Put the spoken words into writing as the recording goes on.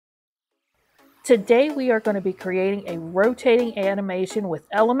Today we are going to be creating a rotating animation with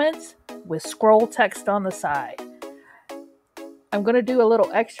elements with scroll text on the side. I'm going to do a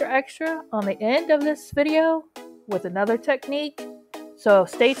little extra on the end of this video with another technique. So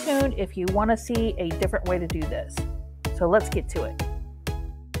stay tuned if you want to see a different way to do this. So let's get to it.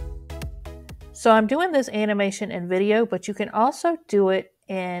 So I'm doing this animation in video, but you can also do it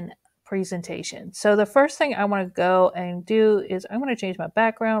in presentation. So the first thing I want to go and do is I'm going to change my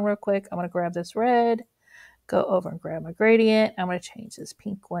background real quick. I'm going to grab this red, go over and grab my gradient. I'm going to change this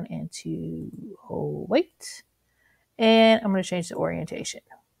pink one into whole white, and I'm going to change the orientation.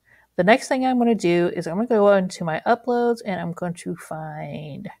 The next thing I'm going to do is I'm going to go into my uploads and I'm going to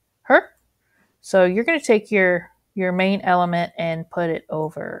find her. So you're going to take your main element and put it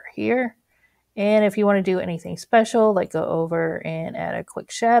over here. And if you want to do anything special, like go over and add a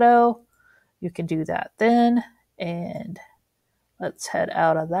quick shadow, you can do that then. And let's head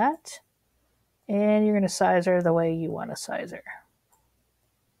out of that. And you're going to size her the way you want to size her.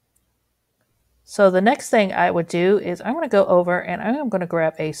 So the next thing I would do is I'm going to go over and I'm going to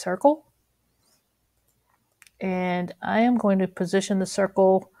grab a circle. And I am going to position the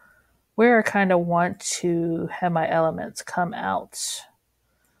circle where I kind of want to have my elements come out.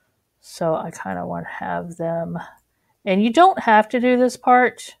 So I kind of want to have them, and you don't have to do this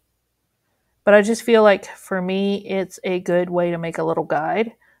part, but I just feel like for me, it's a good way to make a little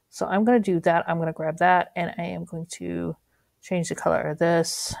guide. So I'm going to do that. I'm going to grab that and I am going to change the color of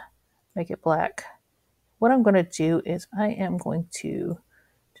this, make it black. What I'm going to do is I am going to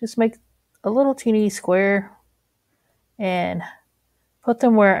just make a little teeny square and put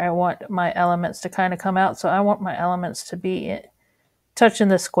them where I want my elements to kind of come out. So I want my elements to be touching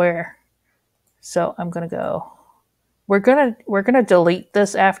the square. So I'm going to go, we're going to delete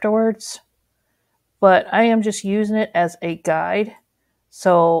this afterwards, but I am just using it as a guide.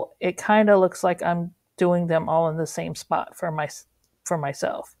 So it kind of looks like I'm doing them all in the same spot for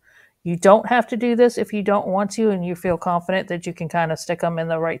myself. You don't have to do this if you don't want to and you feel confident that you can kind of stick them in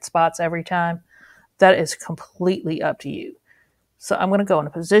the right spots every time. That is completely up to you. So I'm going to go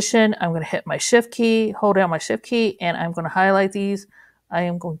into position. I'm going to hit my shift key, hold down my shift key, and I'm going to highlight these. I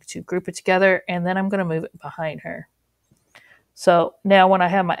am going to group it together, and then I'm going to move it behind her. So now when I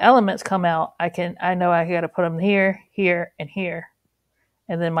have my elements come out, I know I got to put them here, here, and here.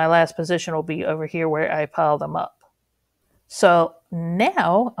 And then my last position will be over here where I pile them up. So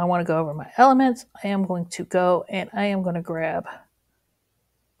now I want to go over my elements. I am going to go and I am going to grab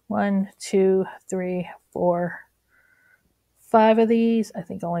 1, 2, 3, 4, 5 of these. I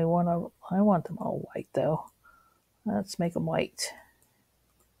think only one of, I want them all white though. Let's make them white.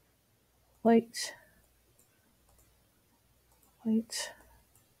 White. White.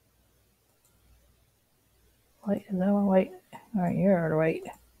 White. Is that one white? All right, you're white.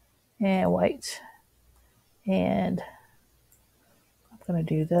 And white. And I'm going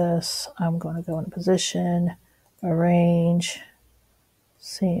to do this. I'm going to go into position, arrange,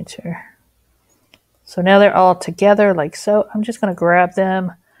 center. So now they're all together like so. I'm just going to grab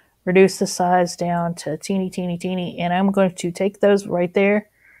them, reduce the size down to teeny, and I'm going to take those right there.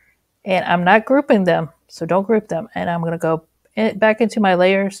 And I'm not grouping them, so don't group them. And I'm going to go back into my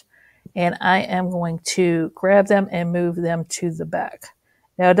layers, and I am going to grab them and move them to the back.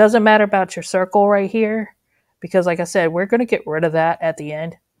 Now, it doesn't matter about your circle right here, because like I said, we're going to get rid of that at the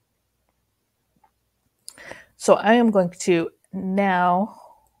end. So I am going to now,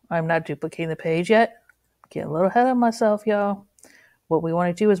 I'm not duplicating the page yet. Getting a little ahead of myself, y'all. What we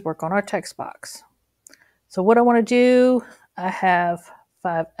want to do is work on our text box. So what I want to do, I have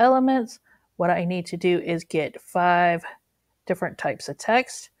 5 elements. What I need to do is get 5 different types of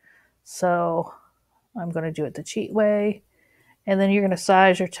text. So I'm going to do it the cheat way. And then you're going to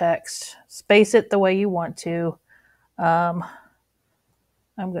size your text, space it the way you want to. I'm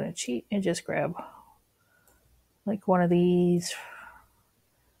going to cheat and just grab like one of these.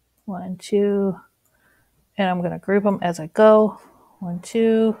 1, 2. And I'm going to group them as I go. 1,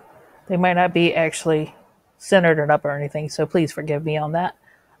 2. They might not be actually centered it up or anything, so please forgive me on that.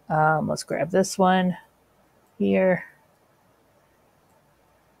 Let's grab this one here.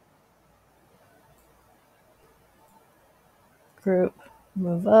 Group,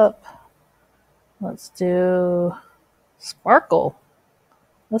 move up. Let's do sparkle.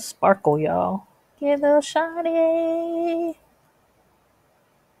 Let's sparkle, y'all. Get a little shiny.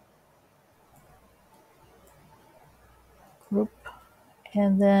 Group.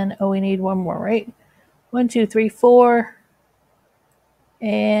 And then, oh, we need one more, right? 1, 2, 3, 4.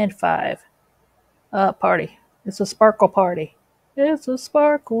 And 5. Party. It's a sparkle party. It's a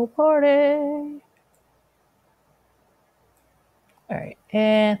sparkle party. All right,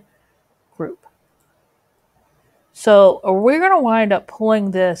 and group. So we're going to wind up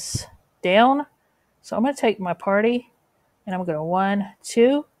pulling this down. So I'm going to take my party and I'm going to 1,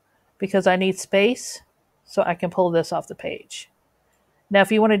 2, because I need space so I can pull this off the page. Now,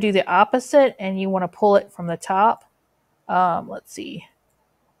 if you want to do the opposite and you want to pull it from the top, let's see.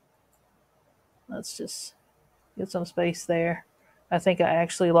 Let's just get some space there. I think I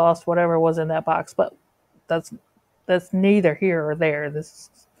actually lost whatever was in that box, but that's neither here or there.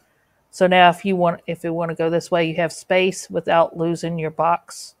 So now if you want to go this way, you have space without losing your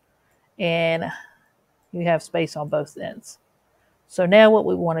box, and you have space on both ends. So now what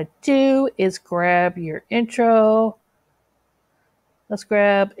we want to do is grab your intro. Let's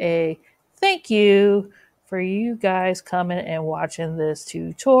grab a thank you for you guys coming and watching this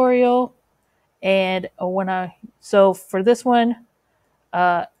tutorial. And so for this one,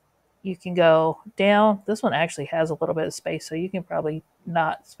 you can go down. This one actually has a little bit of space, so you can probably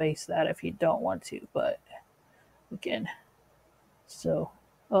not space that if you don't want to, but again. So,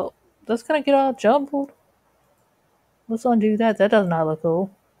 oh, that's going to get all jumbled. Let's undo that. That does not look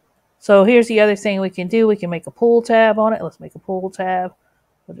cool. So here's the other thing we can do. We can make a pull tab on it. Let's make a pull tab.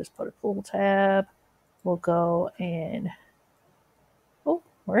 We'll just put a pull tab. We'll go and, oh,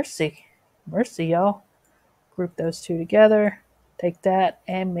 mercy. Mercy, y'all. Group those two together. Take that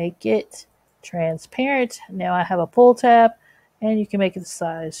and make it transparent. Now I have a pull tab, and you can make it the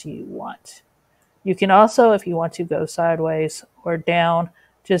size you want. You can also, if you want to, go sideways or down,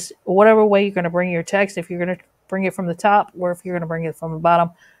 just whatever way you're going to bring your text. If you're going to bring it from the top or if you're going to bring it from the bottom,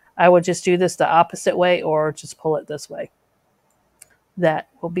 I would just do this the opposite way or just pull it this way. That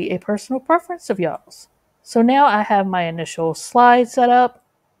will be a personal preference of y'all's. So now I have my initial slide set up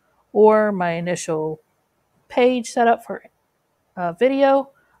or my initial page set up for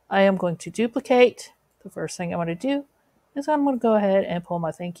video. I am going to duplicate. The first thing I'm going to do is I'm going to go ahead and pull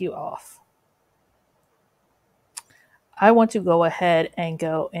my thank you off. I want to go ahead and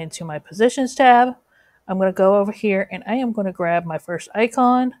go into my positions tab. I'm going to go over here and I am going to grab my first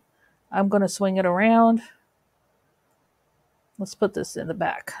icon. I'm going to swing it around. Let's put this in the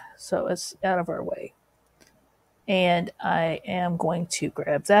back so it's out of our way. And I am going to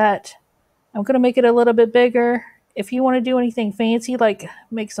grab that. I'm going to make it a little bit bigger. If you want to do anything fancy, like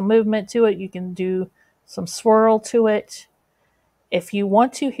make some movement to it, you can do some swirl to it. If you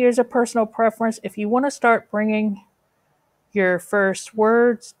want to, here's a personal preference. If you want to start bringing your first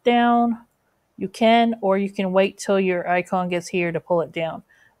words down, you can, or you can wait till your icon gets here to pull it down.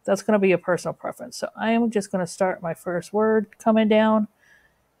 That's going to be a personal preference. So I am just going to start my first word coming down,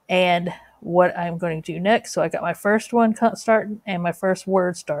 and what I'm going to do next. So I got my first one starting and my first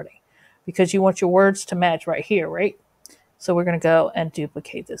word starting, because you want your words to match right here, right? So we're going to go and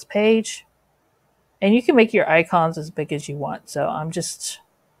duplicate this page, and you can make your icons as big as you want. So I'm just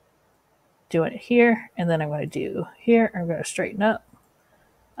doing it here, and then I'm going to do here. I'm going to straighten up.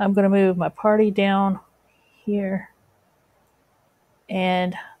 I'm going to move my party down here,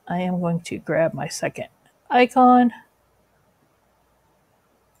 and I am going to grab my second icon,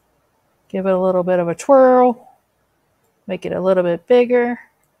 give it a little bit of a twirl, make it a little bit bigger.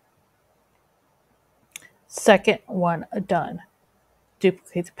 Second one done.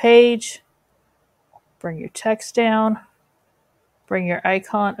 Duplicate the page, bring your text down, bring your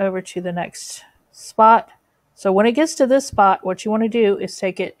icon over to the next spot. So when it gets to this spot, what you want to do is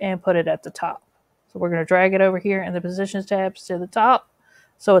take it and put it at the top. So we're going to drag it over here in the positions tabs to the top,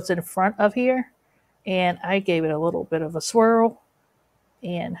 so it's in front of here. And I gave it a little bit of a swirl.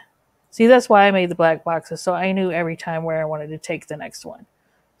 And see, that's why I made the black boxes, so I knew every time where I wanted to take the next one.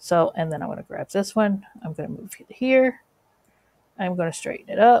 So, and then I'm going to grab this one. I'm going to move it here. I'm going to straighten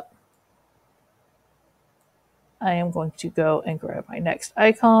it up. I am going to go and grab my next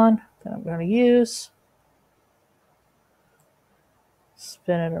icon that I'm going to use.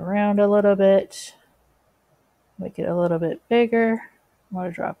 Spin it around a little bit. Make it a little bit bigger. I'm going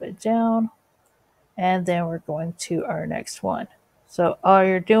to drop it down. And then we're going to our next one. So all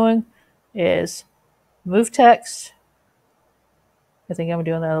you're doing is move text. I think I'm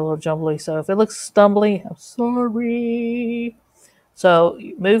doing that a little jumbly. So if it looks stumbly, I'm sorry. So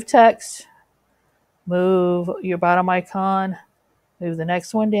move text, move your bottom icon, move the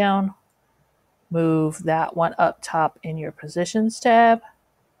next one down, move that one up top in your positions tab,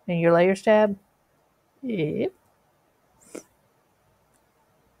 in your layers tab. Yep.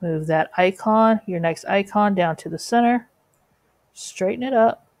 Move that icon, your next icon, down to the center. Straighten it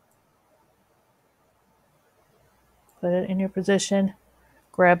up. Put it in your position.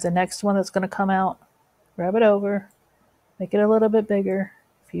 Grab the next one that's going to come out. Grab it over. Make it a little bit bigger.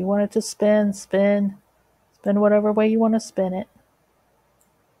 If you want it to spin, spin. Spin whatever way you want to spin it.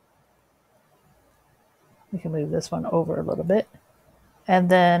 We can move this one over a little bit. And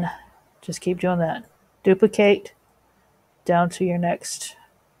then just keep doing that. Duplicate down to your next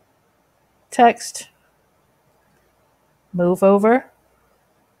text. Move over.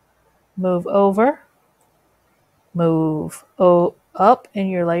 Move over. Move up in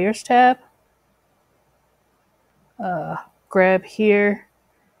your Layers tab. Grab here.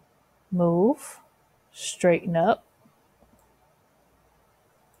 Move. Straighten up.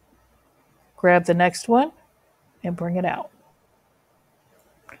 Grab the next one and bring it out.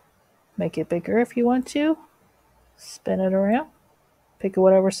 Make it bigger if you want to. Spin it around. Pick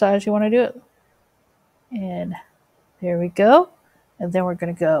whatever size you want to do it. And there we go. And then we're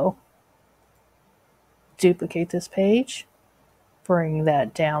going to go duplicate this page. Bring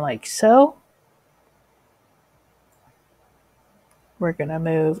that down like so. We're going to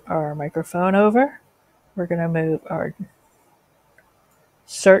move our microphone over. We're going to move our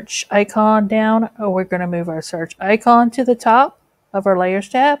search icon down. We're going to move our search icon to the top of our Layers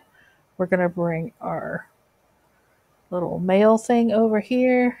tab. We're going to bring our little mail thing over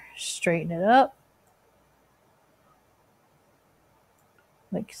here. Straighten it up.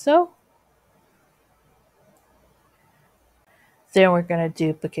 Like so. Then we're going to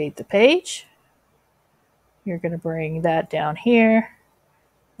duplicate the page. You're going to bring that down here,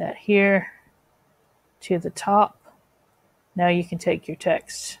 that here, to the top. Now you can take your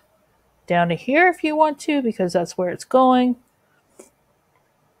text down to here if you want to, because that's where it's going.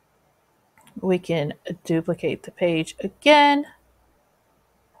 We can duplicate the page again.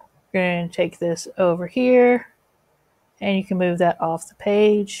 We're going to take this over here, and you can move that off the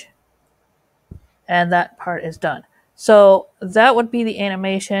page. And that part is done. So that would be the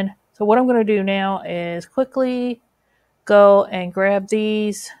animation. So what I'm going to do now is quickly go and grab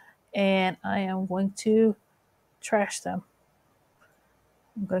these, and I am going to trash them.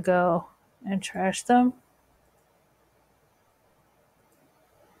 I'm going to go and trash them.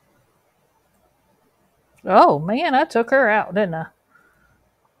 Oh man, I took her out, didn't I?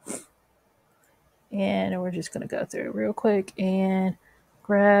 And we're just going to go through it real quick and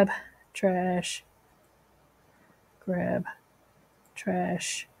grab, trash, grab,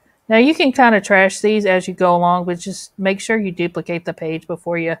 trash. Now you can kind of trash these as you go along, but just make sure you duplicate the page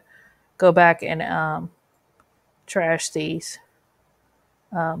before you go back and trash these.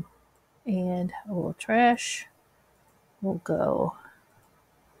 And we'll trash. We'll go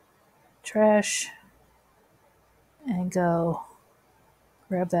trash and go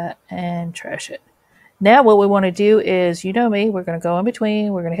grab that and trash it. Now what we want to do is, you know me, we're going to go in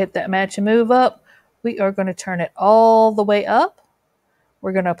between. We're going to hit that match and move up. We are going to turn it all the way up.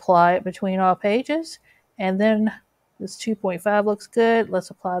 We're going to apply it between all pages. And then this 2.5 looks good. Let's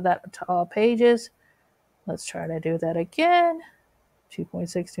apply that to all pages. Let's try to do that again.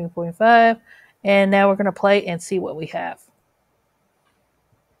 2.6, 2.5. And now we're going to play and see what we have.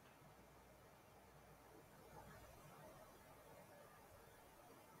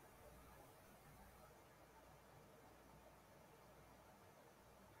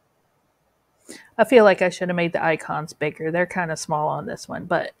 I feel like I should have made the icons bigger. They're kind of small on this one,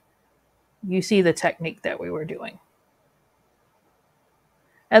 but you see the technique that we were doing.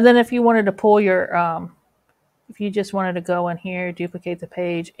 And then if you wanted to pull your, if you just wanted to go in here, duplicate the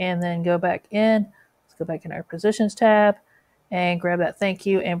page, and then go back in, let's go back in our positions tab and grab that thank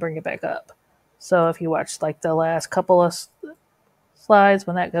you and bring it back up. So if you watch like the last couple of slides,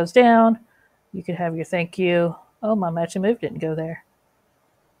 when that goes down, you could have your thank you. Oh, my match and move didn't go there.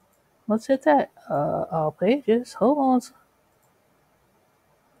 Let's hit that. All pages. Hold on.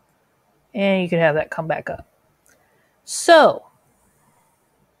 And you can have that come back up. So,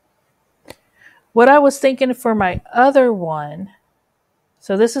 what I was thinking for my other one,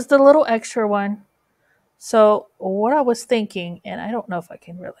 so this is the little extra one. So, what I was thinking, and I don't know if I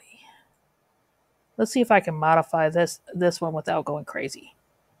can really, let's see if I can modify this one without going crazy.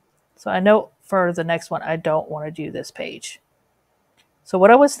 So, I know for the next one, I don't want to do this page. So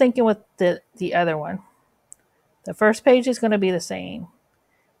what I was thinking with the other one, the first page is going to be the same.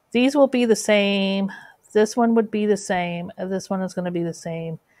 These will be the same. This one would be the same. And this one is going to be the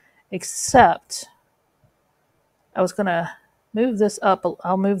same, except I was going to move this up.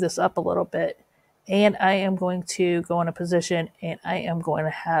 I'll move this up a little bit, and I am going to go in a position, and I am going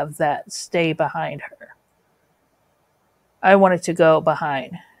to have that stay behind her. I want it to go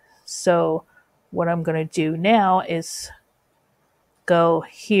behind. So what I'm going to do now is go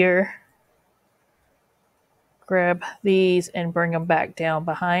here, grab these and bring them back down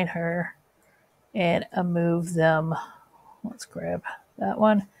behind her and move them. Let's grab that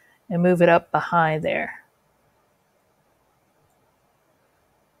one and move it up behind there.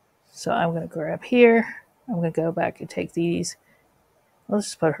 So I'm going to grab here, I'm going to go back and take these. Let's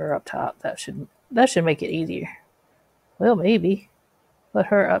just put her up top. That should make it easier. Well, maybe. Put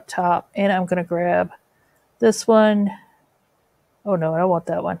her up top. And I'm going to grab this one. Oh, no, I don't want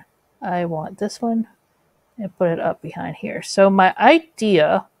that one. I want this one and put it up behind here. So my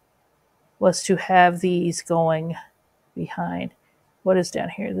idea was to have these going behind. What is down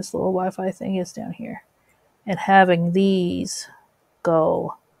here? This little Wi-Fi thing is down here. And having these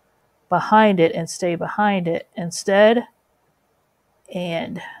go behind it and stay behind it instead.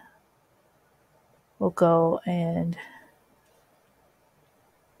 And we'll go and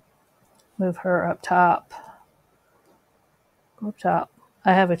move her up top. Go up top.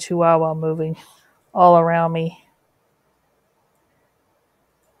 I have a Chihuahua moving all around me.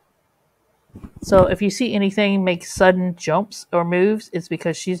 So if you see anything make sudden jumps or moves, it's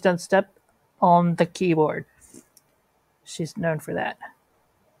because she's done stepped on the keyboard. She's known for that.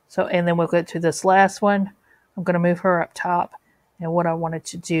 So, and then we'll get to this last one. I'm going to move her up top. And what I wanted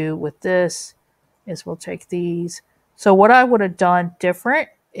to do with this is we'll take these. So what I would have done different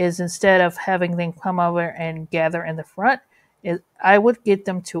is instead of having them come over and gather in the front, is I would get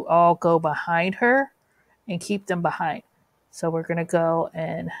them to all go behind her and keep them behind. So we're going to go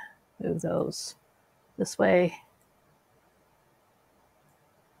and move those this way.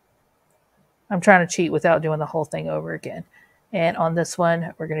 I'm trying to cheat without doing the whole thing over again. And on this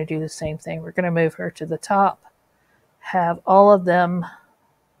one, we're going to do the same thing. We're going to move her to the top, have all of them,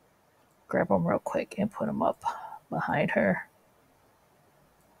 grab them real quick and put them up behind her.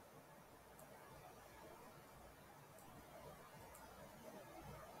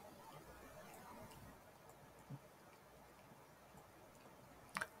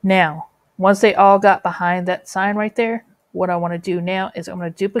 Now, once they all got behind that sign right there, what I want to do now is I'm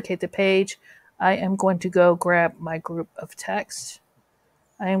going to duplicate the page. I am going to go grab my group of text.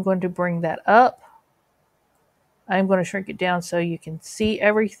 I am going to bring that up. I'm going to shrink it down so you can see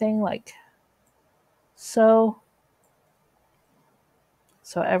everything like so.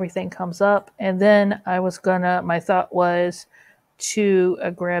 So everything comes up. And then my thought was to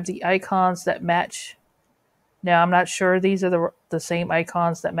grab the icons that match. Now, I'm not sure these are the same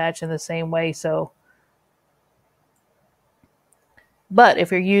icons that match in the same way. So, but if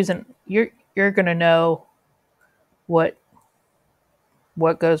you're using, you're going to know what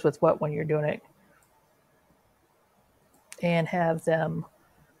goes with what when you're doing it. And have them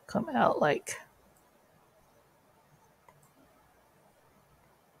come out like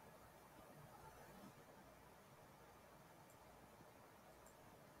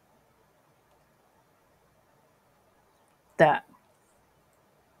that.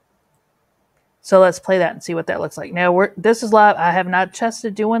 So let's play that and see what that looks like. Now this is live. I have not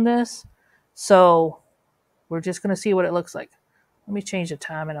tested doing this, so we're just going to see what it looks like. Let me change the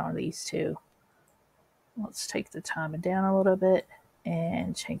timing on these two. Let's take the timing down a little bit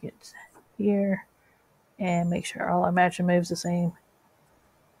and change it here and make sure all our matching moves the same.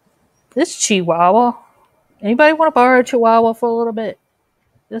 This Chihuahua. Anybody want to borrow a Chihuahua for a little bit?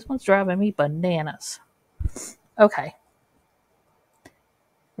 This one's driving me bananas. Okay.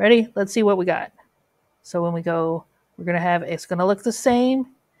 Ready? Let's see what we got. So when we go, we're going to have, it's going to look the same.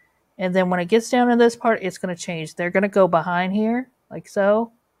 And then when it gets down to this part, it's going to change. They're going to go behind here, like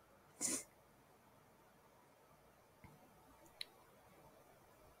so.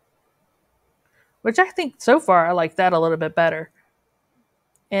 Which I think so far, I like that a little bit better.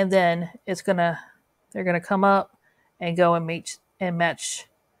 And then they're going to come up and go and match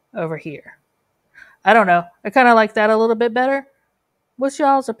over here. I don't know. I kind of like that a little bit better. What's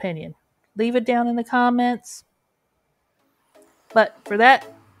y'all's opinion? Leave it down in the comments. But for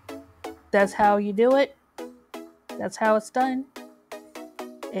that, that's how you do it. That's how it's done.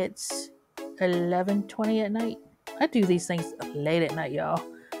 It's 11:20 at night. I do these things late at night, y'all.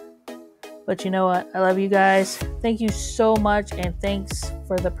 But you know what? I love you guys. Thank you so much. And thanks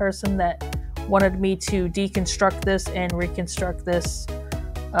for the person that wanted me to deconstruct this and reconstruct this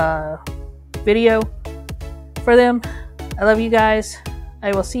video for them. I love you guys.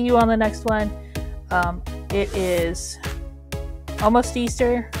 I will see you on the next one. It is almost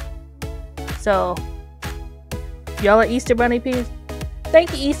Easter. So, y'all are Easter Bunny peeps.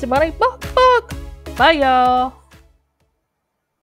 Thank you, Easter Bunny. Bye, y'all.